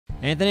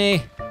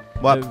Anthony.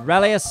 What?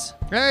 Rally us.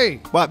 Hey.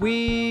 What?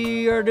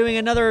 We are doing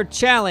another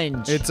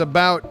challenge. It's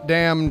about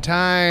damn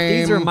time.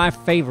 These are my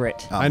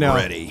favorite. I know.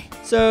 Ready.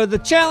 So the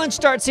challenge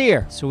starts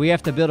here. So we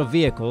have to build a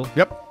vehicle.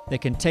 Yep.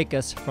 That can take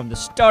us from the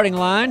starting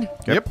line.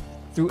 Yep.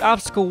 Through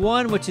obstacle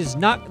 1, which is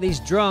knock these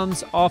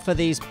drums off of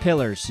these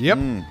pillars. Yep.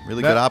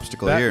 Really good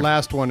obstacle that here. That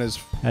last one is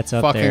That's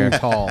up fucking there.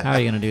 tall. How are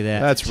you going to do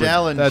that? That's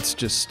challenge. That's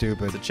just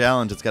stupid. It's a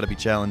challenge. It's got to be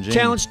challenging.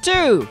 Challenge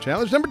 2.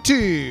 Challenge number 2.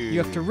 You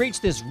have to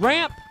reach this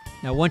ramp.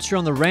 Now, once you're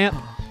on the ramp,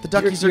 The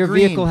duckies your are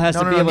green. vehicle has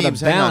to be able Neebs,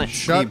 to hang on. balance.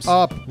 Shut Neebs.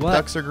 up. What?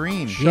 Ducks are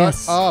green. Shut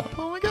Yes. up.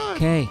 Oh my god.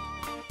 Okay.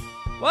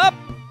 Whoop.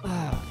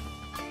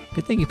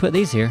 Good thing you put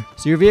these here.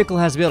 So your vehicle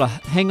has to be able to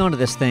hang on to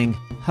this thing,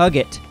 hug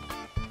it,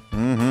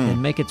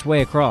 and make its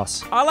way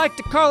across. I like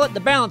to call it the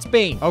balance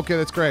beam. Okay,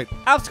 that's great.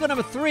 Obstacle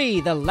number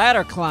 3, the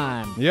ladder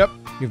climb. Yep.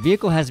 Your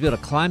vehicle has to be able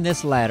to climb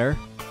this ladder.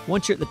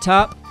 Once you're at the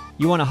top,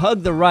 you want to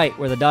hug the right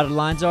where the dotted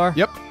lines are.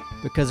 Yep.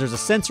 Because there's a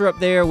sensor up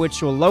there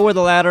which will lower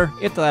the ladder,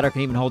 if the ladder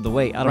can even hold the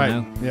weight. I don't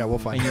know. Yeah, we'll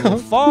find And you will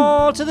out.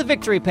 fall to the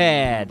victory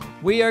pad.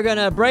 We are going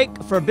to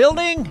break for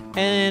building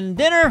and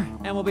dinner,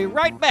 and we'll be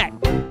right back.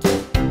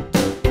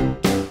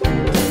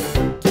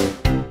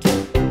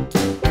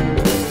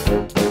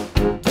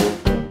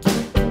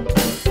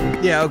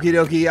 Yeah, okie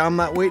dokie. I'm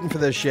not waiting for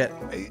this shit.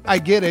 I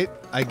get it.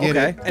 I get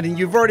Okay. it. And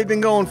you've already been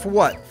going for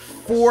what?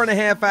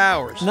 4.5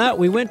 hours. No,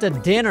 we went to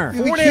dinner.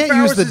 We 4.5 can't use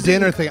hours the is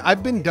dinner in- thing.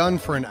 I've been done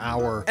for an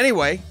hour.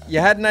 Anyway,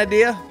 you had an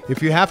idea?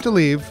 If you have to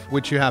leave,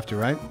 which you have to,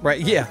 right? Right,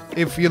 yeah.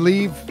 If you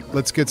leave,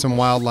 let's get some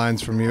wild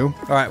lines from you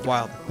All right,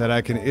 wild. that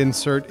I can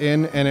insert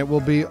in, and it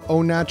will be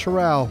au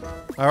naturel.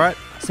 All right.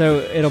 So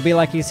it'll be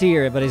like he's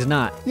here, but he's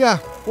not. Yeah.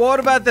 Well, what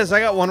about this?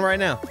 I got one right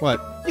now.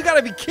 What? You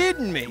gotta be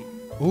kidding me.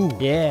 Ooh.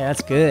 Yeah,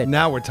 that's good.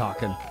 Now we're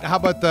talking. How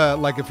about the,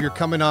 like, if you're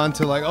coming on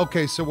to, like,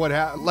 okay, so what,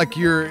 like,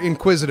 you're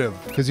inquisitive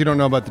because you don't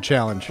know about the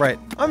challenge. Right.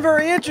 I'm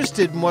very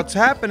interested in what's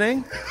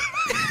happening.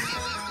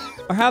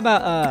 Or how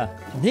about,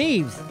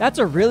 Neebs? That's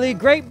a really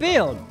great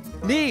build.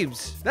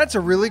 Neebs, that's a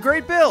really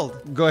great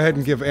build. Go ahead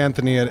and give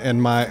Anthony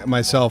and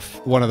myself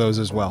one of those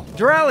as well.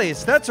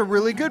 Duralius, that's a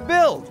really good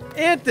build.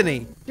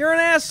 Anthony, you're an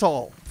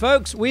asshole.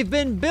 Folks, we've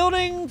been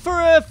building for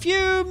a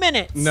few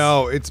minutes.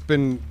 No, it's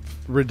been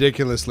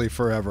ridiculously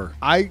forever.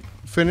 I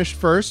finished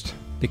first.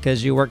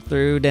 Because you worked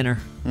through dinner.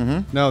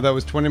 No, that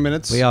was 20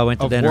 minutes We all went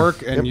to of dinner.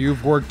 work, and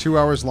you've worked 2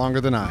 hours longer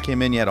than I.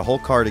 Came in, you had a whole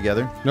car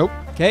together. Nope.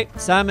 Okay,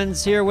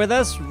 Simon's here with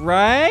us,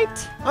 right?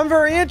 I'm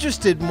very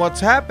interested in what's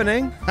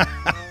happening.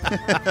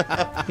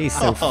 He's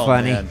so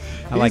funny. man.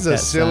 I like He's a that,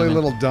 silly Simon.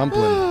 little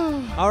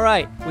dumpling. All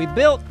right, we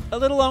built a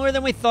little longer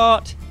than we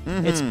thought.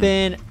 It's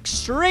been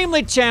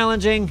extremely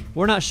challenging.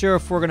 We're not sure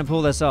if we're going to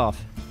pull this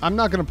off. I'm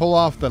not going to pull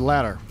off the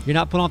ladder. You're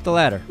not pulling off the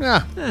ladder.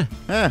 Yeah.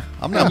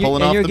 I'm not pulling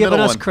and off you're the giving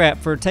middle us one. crap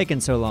for taking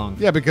so long.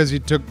 Yeah, because you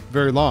took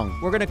very long.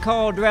 We're going to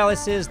call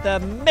Duralius the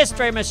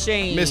Mystery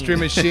Machine. Mystery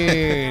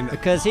Machine.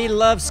 Because he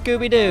loves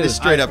Scooby-Doo. This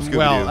straight up Scooby-Doo.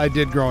 Well, I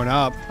did growing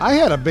up. I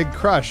had a big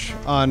crush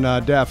on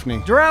Daphne.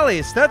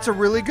 Duralius, that's a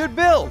really good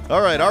build.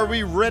 All right, are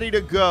we ready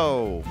to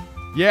go?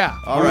 Yeah.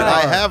 All right,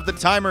 I have the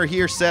timer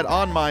here set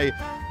on my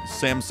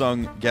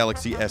Samsung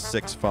Galaxy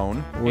S6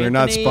 phone. We're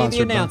not Anthony,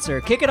 sponsored. the by-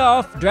 announcer. Kick it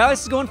off.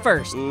 Duralius is going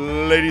first.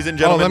 Ladies and Oh,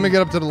 gentlemen. let me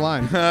get up to the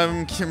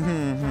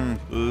line.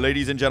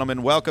 Ladies and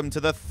gentlemen, welcome to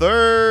the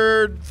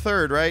third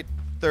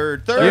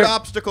Yep.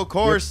 obstacle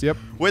course Yep.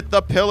 with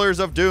the Pillars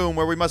of Doom,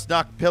 where we must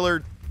knock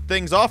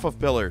things off of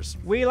pillars.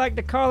 We like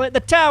to call it the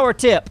tower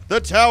tip. The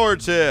tower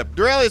tip.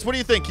 Duralius, what do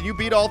you think? Can you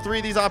beat all 3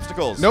 of these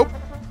obstacles? Nope.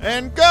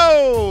 And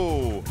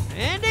go!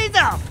 And he's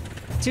off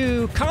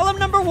to column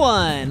number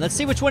 1. Let's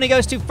see which one he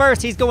goes to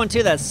first. He's going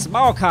to the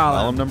small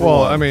column. Column number Well,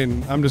 1. I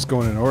mean, I'm just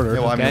going in order. Yeah,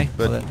 well, I Okay, mean,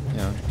 but, well, you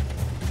know.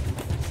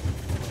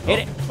 Hit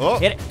it. Oh,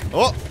 Hit it.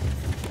 Oh,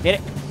 Hit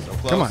it. so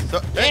close. Come on.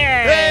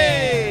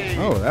 Hey!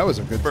 Oh, that was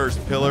a good.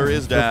 First pillar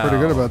is Feel down.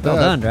 pretty good about that.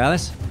 Well done,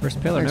 Duralius. First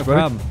pillar, Thanks, no buddy.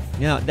 problem.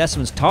 You know, this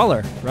one's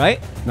taller, right?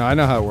 No, I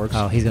know how it works.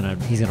 Oh, he's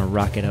gonna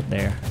rock it up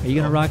there. Are you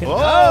gonna rock it?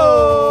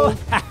 Oh!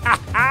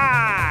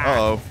 Ah!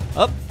 Uh-oh.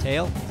 Up,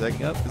 tail. Is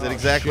that, Up. is it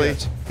exactly?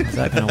 Shit. Is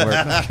that gonna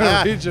work?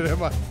 Gonna reach it,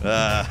 am I?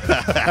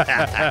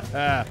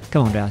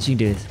 Come on, Duralius, you can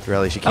do this.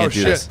 Duralius, you can't Oh, do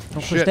shit. this. Don't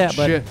push Shit, that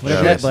button. shit,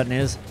 Whatever shit. that button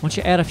is. Why don't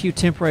you add a few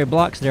temporary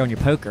blocks there on your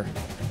poker?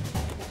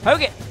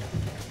 Poke it.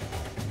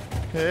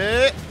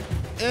 Hey,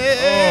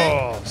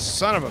 hey. Oh,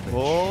 son of a bitch.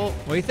 Oh,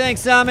 What do you think,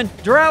 Simon?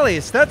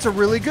 Duralius, that's a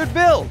really good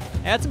build.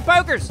 Add some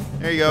pokers.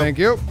 there you go. Thank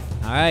you.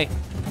 All right.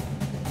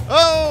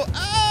 Oh,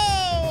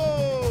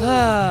 oh!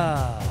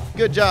 Oh,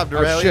 Good job,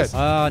 Duralius. shit.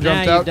 now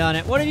Jumped you've out. done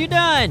it. What have you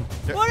done?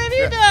 What have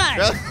you done?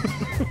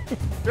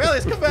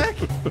 Duralius, come back.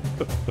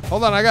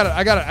 Hold on, I got it.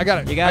 You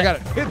got I got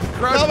it? it. Hit the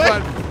crouch No, wait.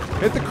 button.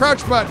 Hit the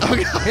crouch button.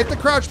 Hit the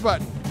crouch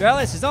button.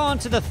 Duralius is on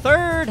to the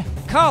 3rd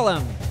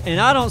column, and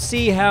I don't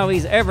see how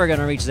he's ever going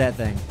to reach that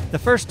thing. The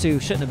first 2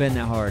 shouldn't have been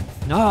that hard.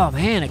 Oh,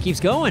 man, it keeps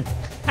going.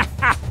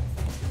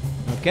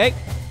 Okay.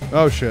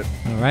 Oh shit.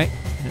 All right.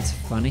 That's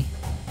funny.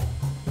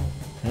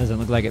 That doesn't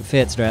look like it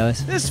fits,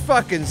 Duralius. This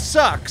fucking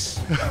sucks.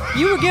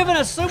 You were giving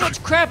us so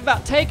much crap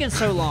about taking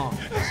so long.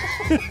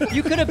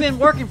 You could have been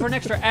working for an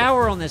extra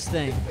hour on this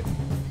thing.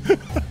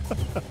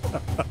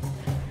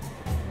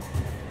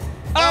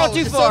 Oh, too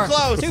it's far. so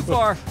close. Too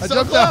far. I So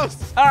jumped out.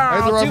 close. I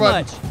hit the Oh, wrong too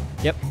button. much.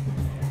 Yep.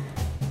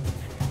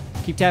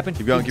 Keep tapping.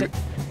 Keep going. Keep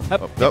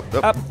Up. Up.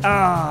 Up.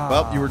 Ah.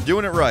 Well, you were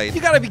doing it right.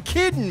 You gotta be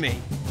kidding me.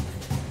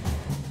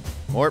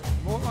 More.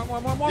 More.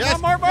 Yes.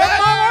 More.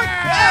 Yes.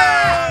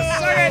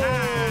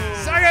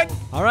 Suck it.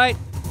 All right.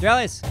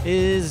 Dralis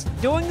is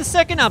doing the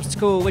second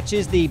obstacle, which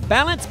is the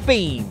balance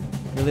beam.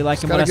 Really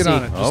liking what I Gotta see. get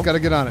on it. Oh. Just gotta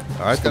get on it.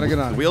 All right. Just gotta get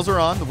on The it. wheels are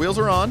on. The wheels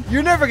are on.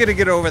 You're never gonna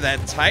get over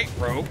that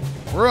tightrope.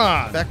 We're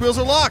on. Back wheels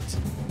are locked.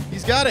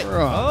 He's got it.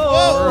 We're on.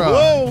 Oh.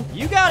 Whoa.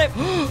 You got it.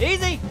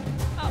 Easy.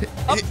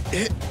 Up.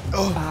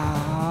 Oh.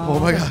 Ah. Oh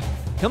my God.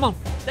 Come on.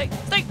 Stay.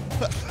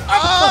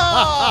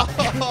 Oh.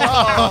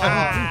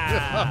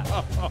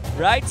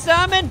 Right,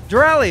 Simon?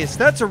 Dralius,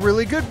 that's a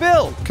really good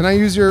build. Can I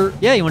use your?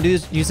 Yeah, you want to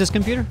use this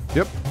computer?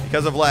 Yep.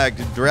 Because of lag,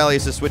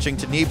 Duralius is switching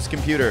to Neebs'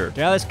 computer.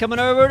 Dralis coming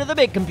over to the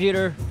big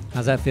computer.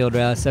 How's that feel,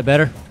 Dralis? Is that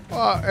better?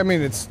 I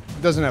mean, it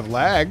doesn't have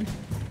lag.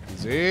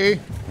 Easy.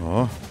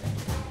 Oh.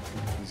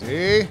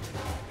 Easy.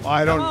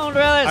 I don't. Come on,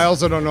 Dralis. I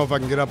also don't know if I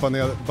can get up on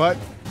the other. But.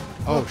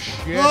 Oh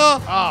shit.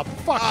 Ah. Ah,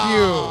 fuck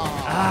you.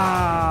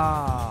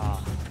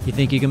 Ah. You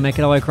think you can make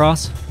it all the way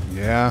across?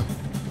 Yeah.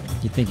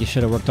 You think you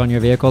should have worked on your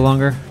vehicle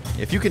longer?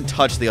 If you can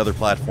touch the other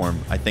platform,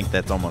 I think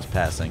that's almost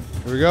passing.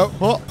 Here we go.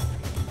 Oh.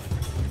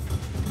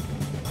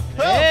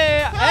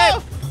 Hey,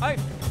 Oh. hey,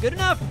 good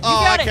enough. You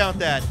Oh, got I it. count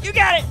that. You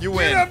got it. You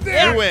win. up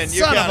there. You win.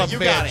 You Son got of it. a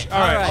You got bitch. it. All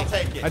right. I'll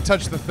take it. I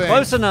touched the thing.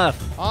 Close enough.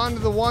 On to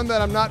the one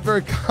that I'm not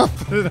very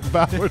confident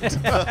about. Right.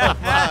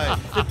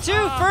 The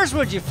two first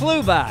ones you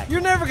flew by.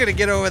 You're never gonna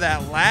get over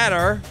that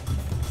ladder.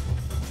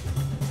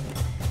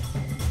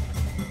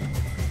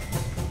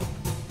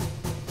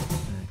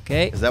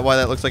 Okay. Is that why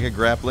that looks like a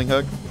grappling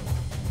hook?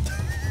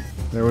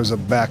 There was a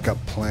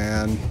backup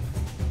plan.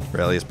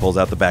 Duralius pulls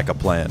out the backup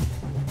plan.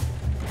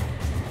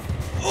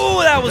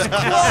 Oh, that was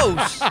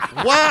close.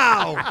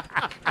 Wow.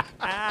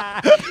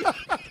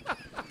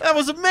 That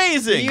was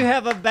amazing. You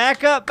have a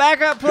backup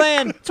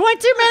plan.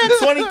 22 minutes.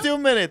 22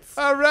 minutes.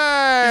 All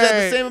right. He's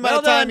had the same amount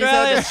of time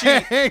Well done, he's had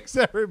to cheat. Thanks,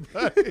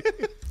 everybody.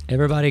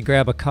 Everybody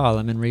grab a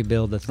column and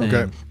rebuild the thing.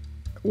 Okay.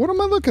 What am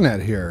I looking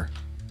at here?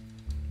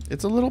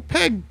 It's a little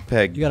peg.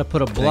 You got to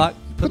put a block.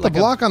 Put the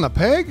block on the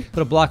peg?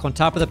 Put a block on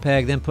top of the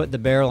peg, then put the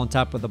barrel on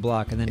top of the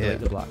block, and then Yeah,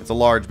 delete the block. it's a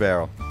large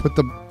barrel. Put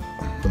the.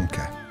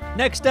 Okay.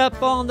 Next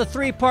up on the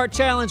 3-part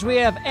challenge, we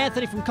have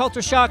Anthony from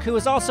Culture Shock, who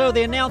is also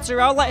the announcer.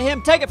 I'll let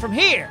him take it from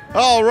here.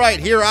 All right,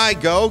 here I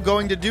go,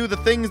 going to do the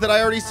things that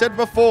I already said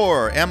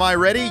before. Am I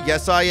ready?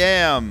 Yes, I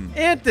am.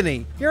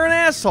 Anthony, you're an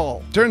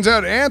asshole. Turns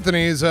out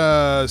Anthony's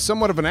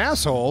somewhat of an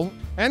asshole.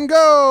 And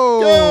go!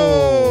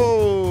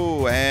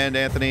 Go! And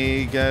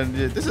Anthony,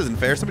 this isn't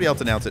fair. Somebody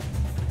else announce it.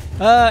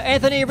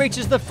 Anthony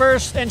reaches the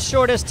first and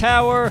shortest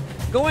tower,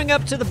 going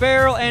up to the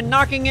barrel and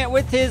knocking it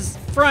with his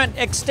front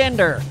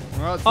extender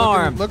Well, it's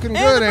arm. looking and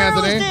good, the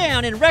barrel is Anthony.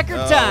 down in record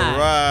All time.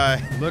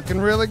 right. Looking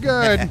really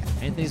good.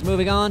 Anthony's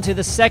moving on to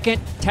the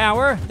second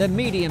tower, the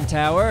medium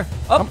tower.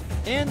 Up,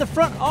 and the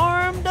front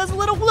arm does a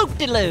little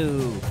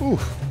loop-de-loo.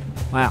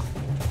 Oof. Wow.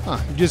 Huh,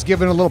 you just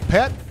giving a little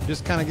pet?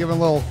 Just kind of giving a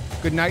little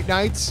good night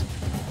nights?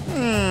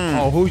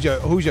 Oh,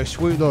 who's your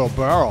sweet little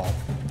barrel?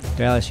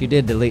 Dallas, you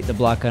did delete the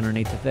block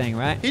underneath the thing,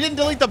 right? He didn't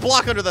delete the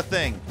block under the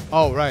thing.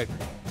 Oh, right.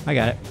 I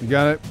got it. You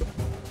got it?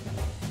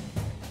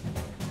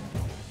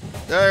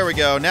 There we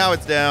go. Now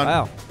it's down.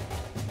 Wow.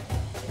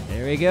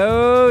 There he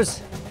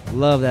goes.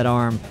 Love that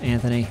arm,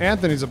 Anthony.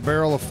 Anthony's a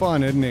barrel of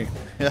fun, isn't he?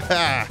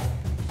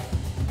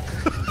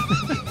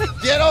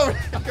 Get over it.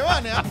 Come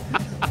on now.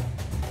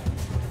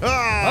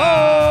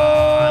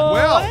 Oh,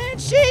 well. and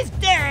she's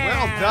down.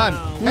 Well done.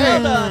 Well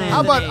Hey, done,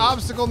 how about Anthony.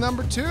 obstacle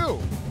number 2?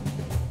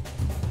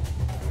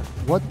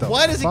 What the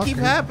Why does it fuck keep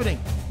is- happening?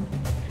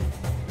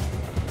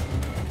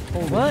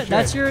 Holy What? shit.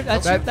 That's your.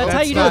 That's That- how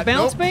that's you do a not-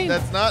 bounce Nope, beam.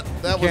 That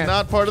was Can't-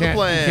 not part of the can't-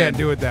 plan. You can't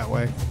do it that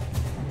way.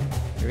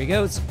 Here he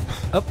goes.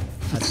 Up.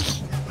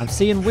 I'm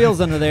seeing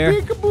wheels under there.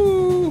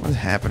 Peekaboo. What's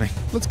happening?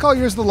 Let's call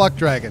yours the Luck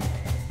Dragon.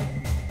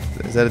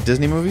 Is that a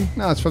Disney movie?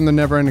 No, it's from the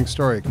Never-Ending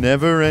Story.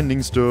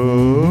 Never-ending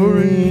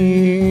story.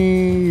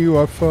 You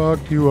are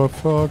fucked, you are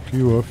fucked,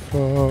 you are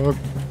fucked.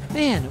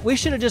 Man, we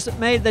should have just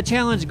made the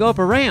challenge go up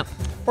a ramp.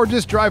 Or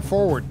just drive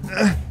forward.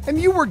 And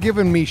you were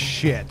giving me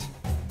shit.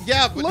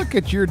 Yeah, but Look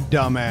at your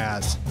dumb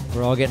ass.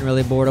 We're all getting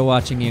really bored of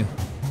watching you.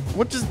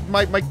 what just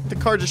the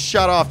car just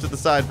shot off to the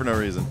side for no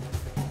reason.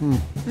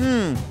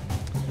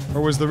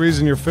 Or was the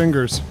reason your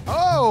fingers?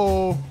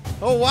 Oh,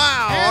 Oh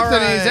wow!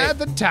 Anthony's all right. at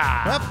the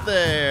top. Up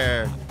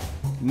there.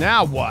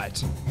 Now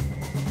what?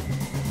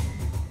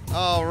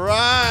 All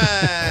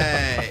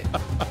right.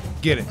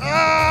 Get it.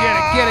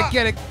 Ah! Get it,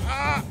 get it,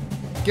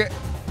 get it. Get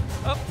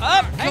Up,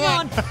 hang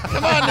on.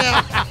 Come on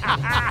now.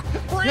 Come on.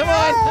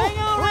 Hang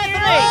on,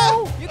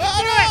 Anthony. You can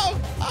do it.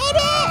 Oh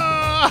no!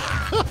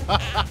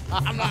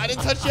 I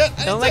didn't touch yet.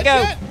 I Don't didn't let touch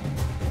go. yet.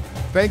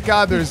 Thank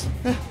God there's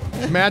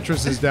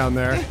mattresses down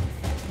there.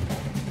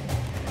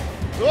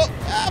 Oh,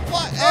 ah, fly.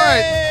 All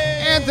right,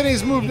 Hey!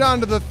 Anthony's moved on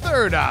to the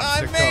third I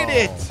obstacle. made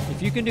it.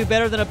 If you can do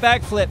better than a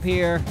backflip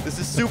here, This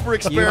is super you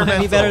experimental.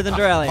 might be better than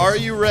Duralius. Are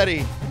you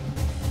ready?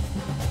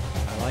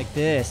 I like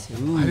this.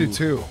 Ooh. I do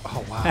too.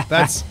 Oh wow,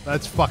 that's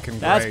fucking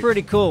great. That's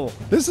pretty cool.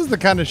 This is the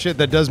kind of shit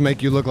that does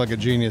make you look like a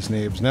genius,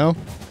 Neebs. No?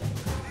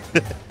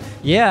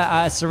 Yeah,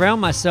 I surround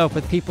myself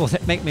with people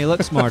that make me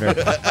look smarter. Is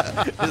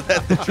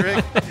that the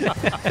trick?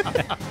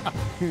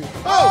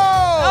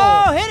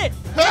 Oh, hit it!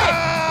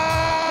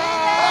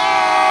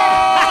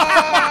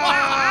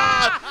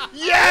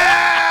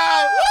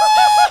 Yeah!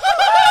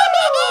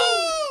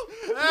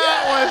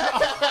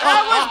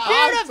 That was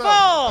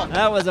beautiful!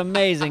 That was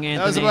amazing, Anthony.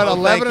 That was about Oh,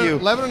 thank 11, you.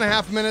 11 and a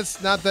half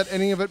minutes. Not that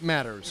any of it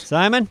matters.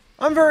 Simon?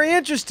 I'm very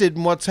interested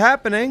in what's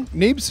happening.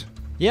 Neebs?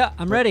 Yeah,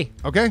 I'm ready.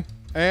 Okay.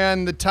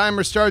 And the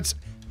timer starts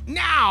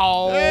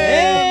now.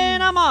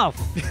 And I'm off.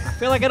 I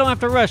feel like I don't have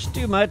to rush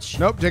too much.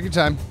 Nope, take your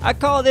time. I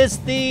call this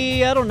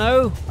the, I don't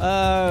know,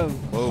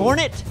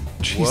 Hornet.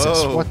 Jesus,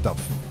 Whoa. what the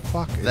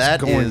fuck is That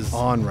going is-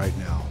 on right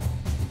now?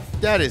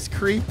 That is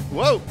creep.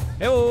 Whoa.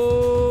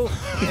 Oh,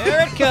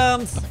 there it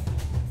comes.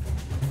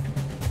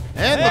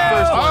 And the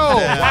first one. Oh,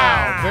 down.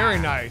 wow. Very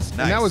nice. And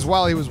Nice. that was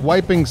while he was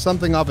wiping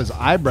something off his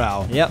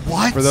eyebrow. Yep.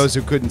 What? For those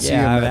who couldn't see him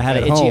Yeah, at, I had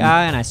at an itchy home.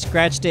 eye and I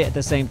scratched it at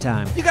the same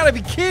time. You gotta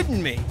be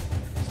kidding me.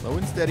 Slow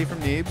and steady from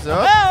Neebs. Oh.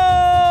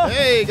 Oh!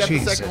 Hey, got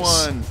Jesus. the second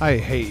one. I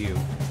hate you.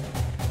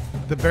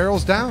 The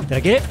barrel's down. Did I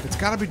get it? It's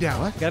got to be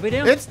down. What? Gotta be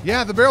down? It's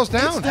Yeah, the barrel's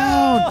down.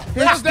 down.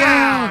 It's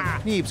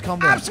down. Neebs, calm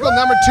down. Obstacle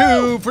number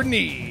 2 for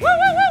Neebs.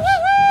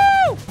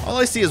 All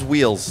I see is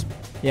wheels.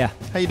 Yeah.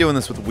 How you doing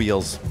this with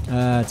wheels?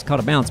 It's called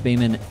a bounce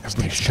beam, and it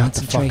Everybody takes shut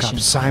the fuck up. concentration.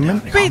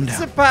 Simon,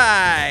 Pizza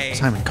pie.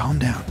 Simon, calm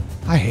down.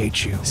 I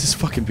hate you. This is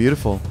fucking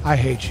beautiful. I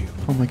hate you.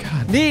 Oh my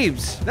god.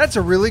 Neebs, that's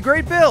a really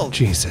great build.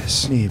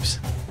 Jesus. Neebs.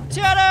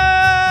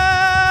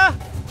 Ta-da!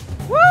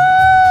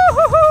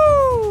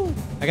 Woo-hoo-hoo!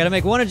 I gotta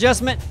make one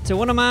adjustment to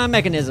one of my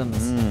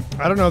mechanisms.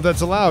 I don't know if that's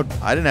allowed.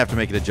 I didn't have to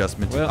make an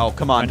adjustment. Well, Oh,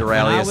 come on, when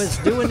I Duralius. was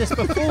doing this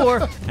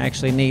before. I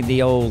actually need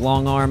the old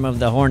long arm of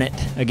the Hornet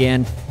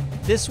again.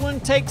 This one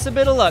takes a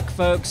bit of luck,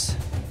 folks.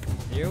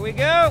 Here we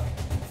go.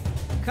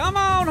 Come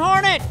on,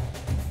 Hornet.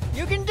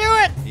 You can do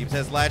it. Neebs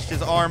has latched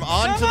his arm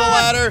onto Come the on.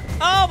 ladder.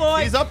 Oh,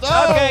 boy. He's up.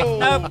 Okay, Oh.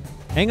 nope.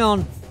 Hang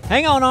on.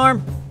 Hang on,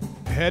 arm.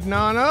 Heading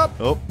on up.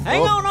 Oh,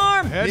 Hang on,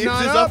 arm. Heading Neebs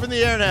on is up. up in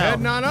the air now.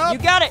 Heading on up. You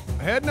got it.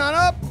 Heading on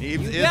up.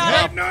 Neebs is got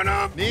it. up. on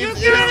up. Neebs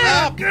is got it.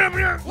 up. Get up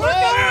there. We're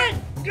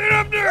going. Get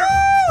up there.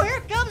 Woo!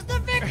 Here comes the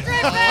victory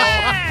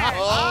flag.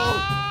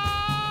 Oh.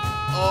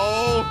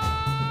 Oh.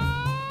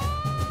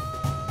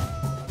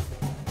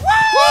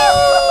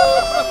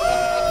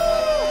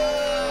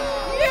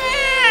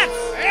 Yes!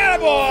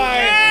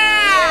 Attaboy.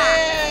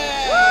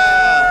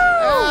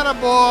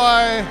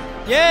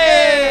 Attaboy.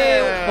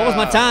 Yay! What was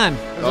my time?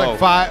 It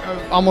was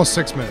like almost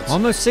 6 minutes.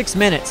 Almost 6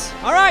 minutes.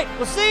 All right,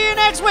 we'll see you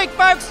next week,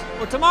 folks,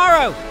 or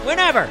tomorrow,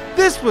 whenever.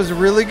 This was a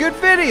really good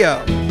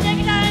video.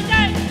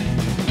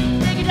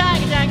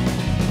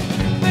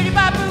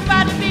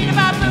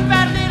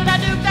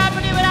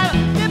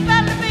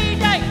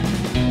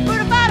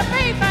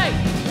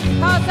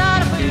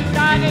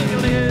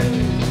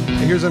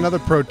 Here's another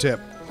pro tip.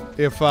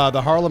 If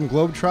the Harlem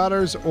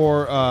Globetrotters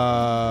or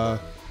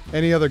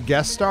any other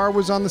guest star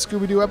was on the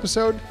Scooby-Doo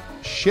episode,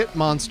 shit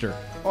monster.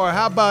 Or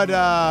how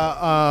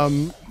about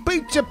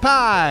pizza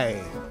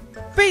pie?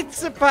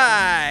 Pizza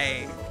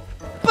pie.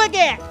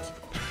 Baguette.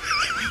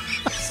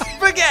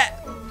 Spaghetti.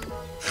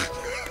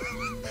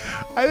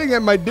 I think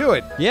that might do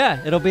it.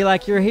 Yeah, it'll be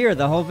like you're here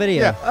the whole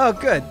video. Yeah. Oh,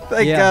 good.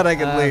 Thank Yeah, God I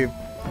can leave.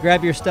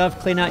 Grab your stuff,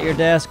 clean out your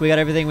desk. We got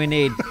everything we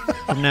need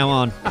from now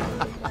on.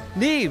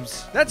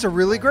 Neebs, that's a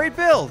really great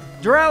build.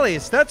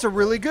 Duralius, that's a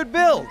really good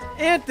build.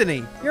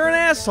 Anthony, you're an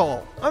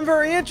asshole. I'm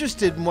very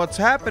interested in what's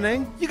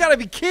happening. You gotta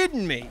be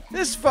kidding me.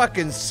 This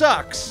fucking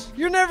sucks.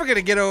 You're never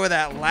gonna get over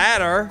that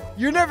ladder.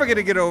 You're never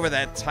gonna get over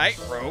that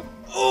tightrope.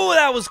 Ooh,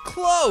 that was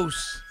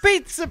close.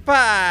 Pizza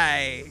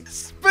pie.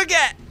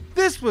 Spaghetti.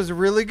 This was a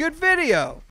really good video.